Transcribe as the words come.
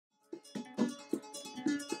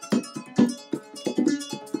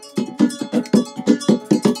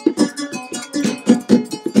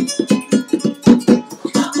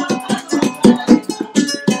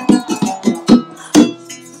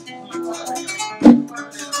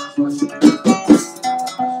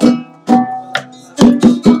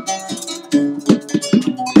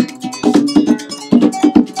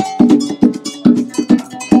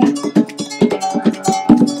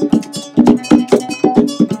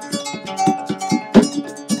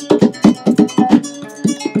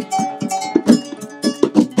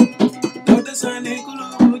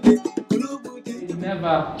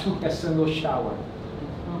took a single shower.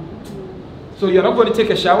 So you're not going to take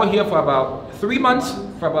a shower here for about 3 months,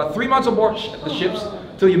 aboard the ships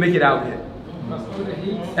till you make it out here.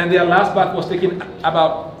 And their last bath was taken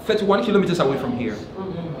about 31 kilometers away from here.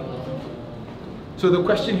 So the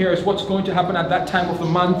question here is, what's going to happen at that time of the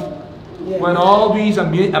month when all these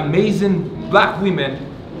amazing black women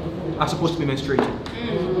are supposed to be menstruating?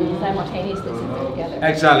 Simultaneously together.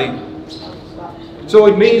 Exactly. So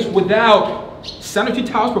it means without sanitary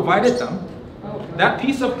towels provided them, that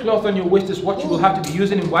piece of cloth on your waist is what you will have to be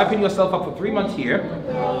using and wiping yourself up for 3 months here,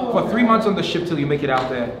 for 3 months on the ship till you make it out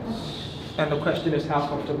there. And the question is, how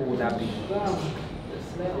comfortable would that be?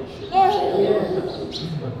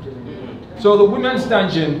 So the women's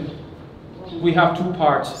dungeon, we have 2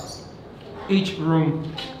 parts. Each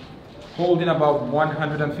room holding about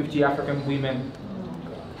 150 African women,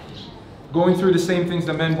 going through the same things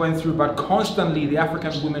the men went through, but constantly the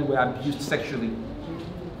African women were abused sexually.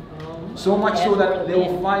 So much so that they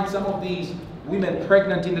will find some of these women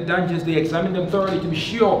pregnant in the dungeons. They examine them thoroughly to be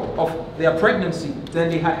sure of their pregnancy. Then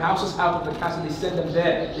they had houses out of the castle, they send them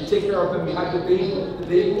there. They take care of them, they have the baby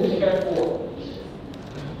will be cared for.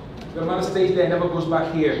 The mother stays there, never goes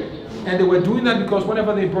back here. And they were doing that because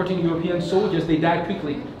whenever they brought in European soldiers, they died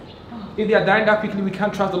quickly. If they are dying that quickly, we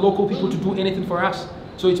can't trust the local people to do anything for us.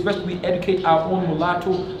 So it's best we educate our own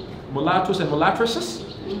mulattoes and mulattresses.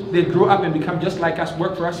 They grow up and become just like us,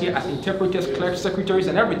 work for us here as interpreters, clerks, secretaries,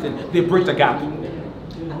 and everything. They bridge the gap. I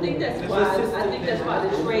think that's why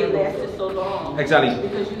the trade lasted so long. Exactly.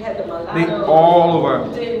 Because you had the mulattoes. They all over.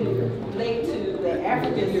 Who didn't relate to the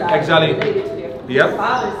African side. Exactly. Related to their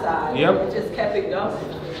father's side. Yep. It just kept it going.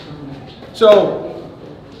 So,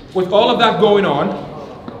 with all of that going on,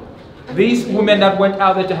 these women that went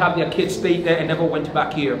out there to have their kids stayed there and never went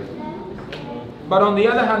back here. But on the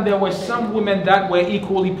other hand, there were some women that were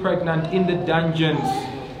equally pregnant in the dungeons.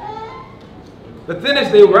 The thing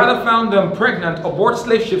is, they rather found them pregnant aboard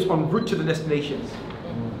slave ships en route to the destinations.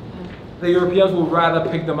 The Europeans would rather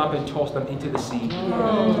pick them up and toss them into the sea.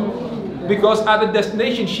 Because at the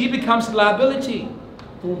destination, she becomes liability.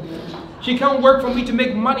 She can't work for me to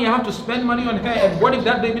make money. I have to spend money on her. And what if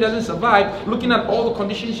that baby doesn't survive? Looking at all the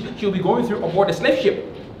conditions she'll be going through aboard a slave ship.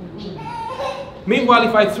 Meanwhile,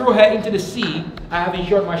 if I throw her into the sea, I have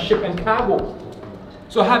insured my ship and cargo.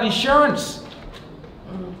 So I have insurance.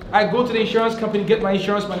 I go to the insurance company, get my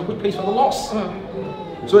insurance money, who pays for the loss.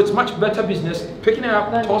 So it's much better business picking her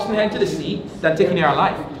up, tossing her into the sea, than taking her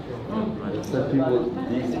alive.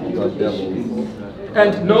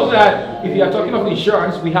 And know that if you are talking of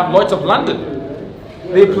insurance, we have Lloyd's of London.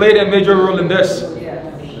 They played a major role in this.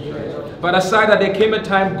 But aside that, there came a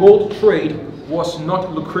time gold trade was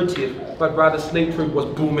not lucrative, but rather slave trade was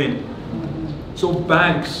booming. So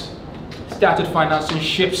banks started financing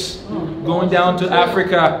ships, going down to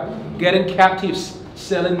Africa, getting captives,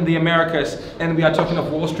 selling the Americas. And we are talking of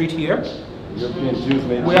Wall Street here.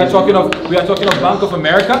 We are talking of Bank of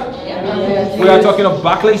America. We are talking of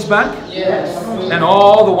Barclays Bank. And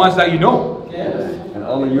all the ones that you know. And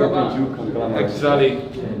all the European Jew conglomerates. Exactly.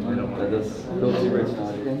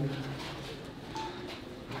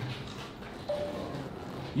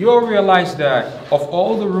 You'll realize that of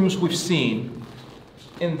all the rooms we've seen,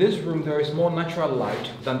 in this room there is more natural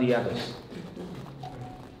light than the others.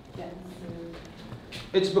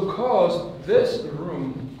 It's because this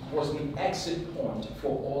room was the exit point for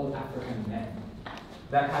all African men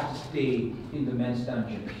that had to stay in the men's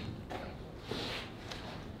dungeons.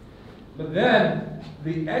 But then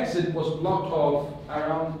the exit was blocked off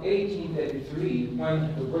around 1833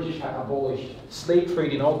 when the British had abolished slave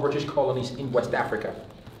trade in all British colonies in West Africa.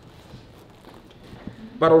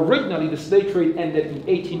 But originally the slave trade ended in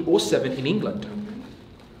 1807 in England,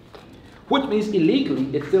 which means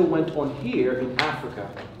illegally it still went on here in Africa.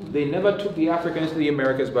 They never took the Africans to the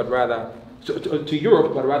Americas, but rather to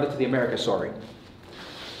Europe, but rather to the Americas, sorry.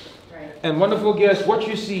 Right. And wonderful guests, what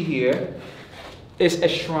you see here is a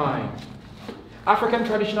shrine. African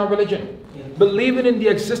traditional religion. Believing in the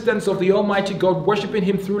existence of the Almighty God, worshiping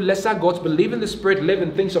Him through lesser gods, believe in the Spirit, live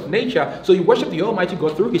in things of nature. So you worship the Almighty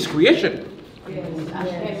God through His creation.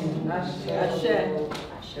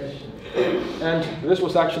 And this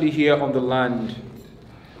was actually here on the land.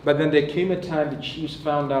 But then there came a time the chiefs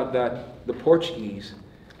found out that the Portuguese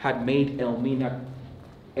had made Elmina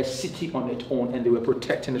a city on its own, and they were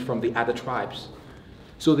protecting it from the other tribes.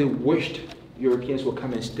 So they wished Europeans would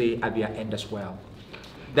come and stay at their end as well.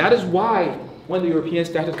 That is why when the Europeans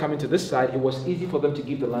started coming to this side, it was easy for them to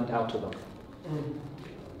give the land out to them.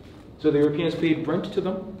 So the Europeans paid rent to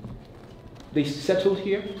them. They settled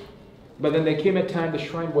here, but then there came a time the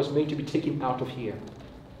shrine was made to be taken out of here.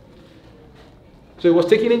 So he was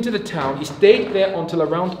taken into the town. He stayed there until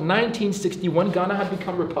around 1961. Ghana had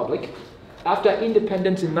become republic after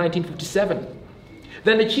independence in 1957.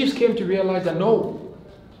 Then the chiefs came to realize that no,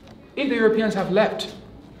 if the Europeans have left,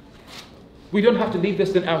 we don't have to leave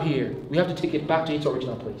this thing out here. We have to take it back to its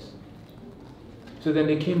original place. So then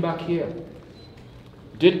they came back here,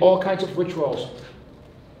 did all kinds of rituals,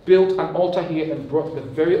 built an altar here and brought the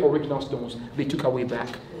very original stones they took away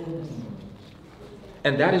back.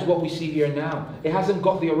 And that is what we see here now. It hasn't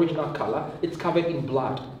got the original color. It's covered in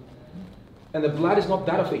blood. And the blood is not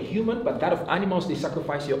that of a human, but that of animals they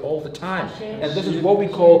sacrifice here all the time. And this is what we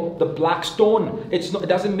call the black stone. It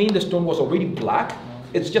doesn't mean the stone was already black.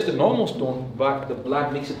 It's just a normal stone, but the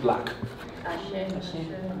blood makes it black.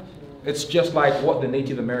 It's just like what the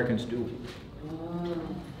Native Americans do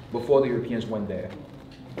before the Europeans went there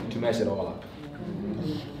to mess it all up.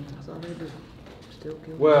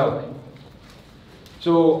 Well,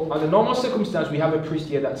 so under normal circumstance, we have a priest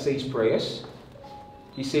here that says prayers.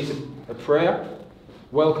 He says a prayer,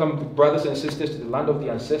 welcome brothers and sisters to the land of the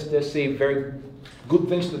ancestors, say very good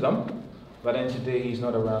things to them. But then today he's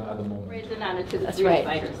not around at the moment. That's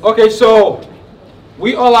right. Okay, so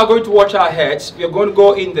we all are going to watch our heads. We are going to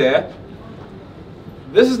go in there.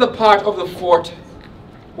 This is the part of the fort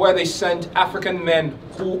where they sent African men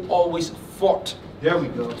who always fought. There we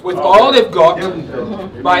go. With all they've got, There we go.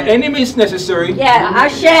 by any means necessary. Yeah,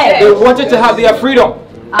 Ashe. They wanted to have their freedom.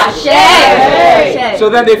 Ashe. So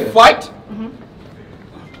then they fight.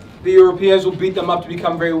 The Europeans will beat them up to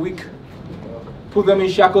become very weak. Put them in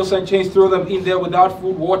shackles and chains, throw them in there without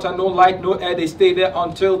food, water, no light, no air. They stay there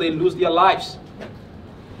until they lose their lives.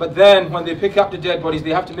 But then when they pick up the dead bodies,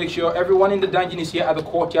 they have to make sure everyone in the dungeon is here at the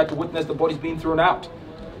courtyard to witness the bodies being thrown out,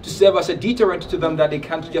 to serve as a deterrent to them that they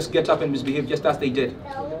can't just get up and misbehave just as they did.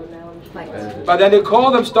 But then they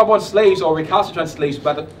call them stubborn slaves or recalcitrant slaves.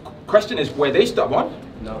 But the question is, were they stubborn?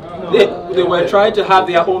 No. They were trying to have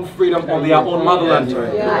their own freedom on their own motherland.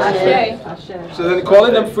 So then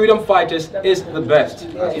calling them freedom fighters is the best.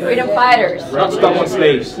 Freedom fighters. Not stubborn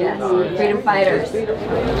slaves. Yes, freedom fighters.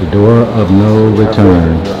 The door of no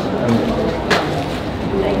return.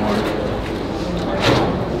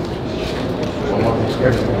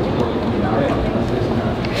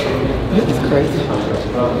 It's crazy.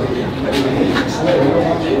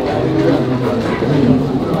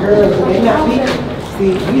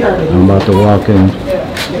 I'm about to walk in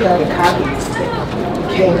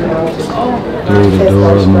through the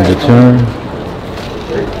door of no return.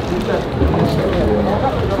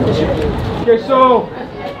 Okay, so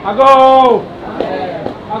I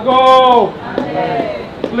go.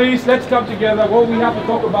 Please, let's come together. What we have to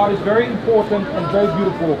talk about is very important and very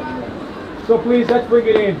beautiful. So please, let's bring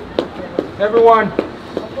it in. Everyone.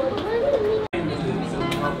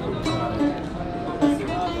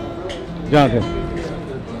 Jonathan.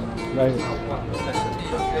 Right here.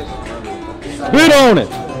 Spit on it!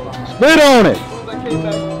 Spit on it!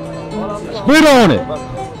 Spit on it!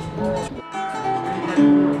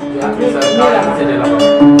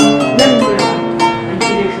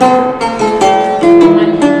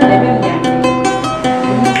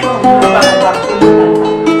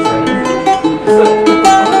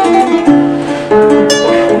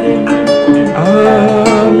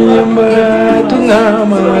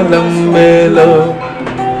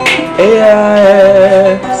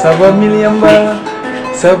 Saba miliamba,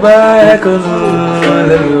 saba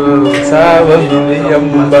yakono, saba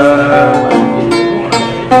miliamba.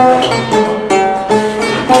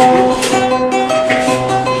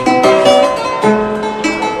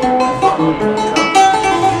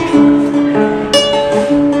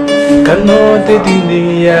 Kano te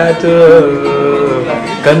diniyato,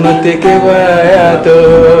 kano te kewayato,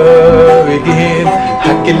 begin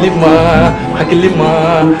hakilima,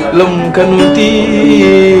 lom kanuti,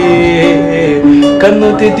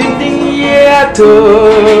 kano te diniyato,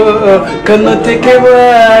 kano te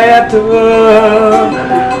kewayato,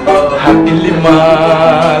 hakilima,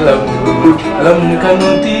 lom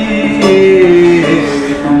kanuti,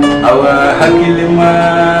 awa hakilima,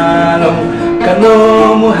 lom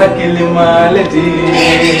kanomu hakilima leti.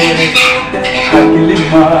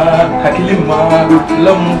 Hakilima,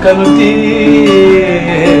 lom kanuti,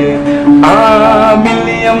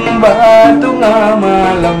 miliam batu ngama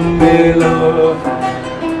lambelo,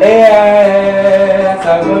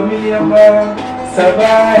 saba miliam ba,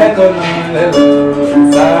 saba ekonolelo,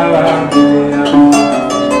 saba miliam.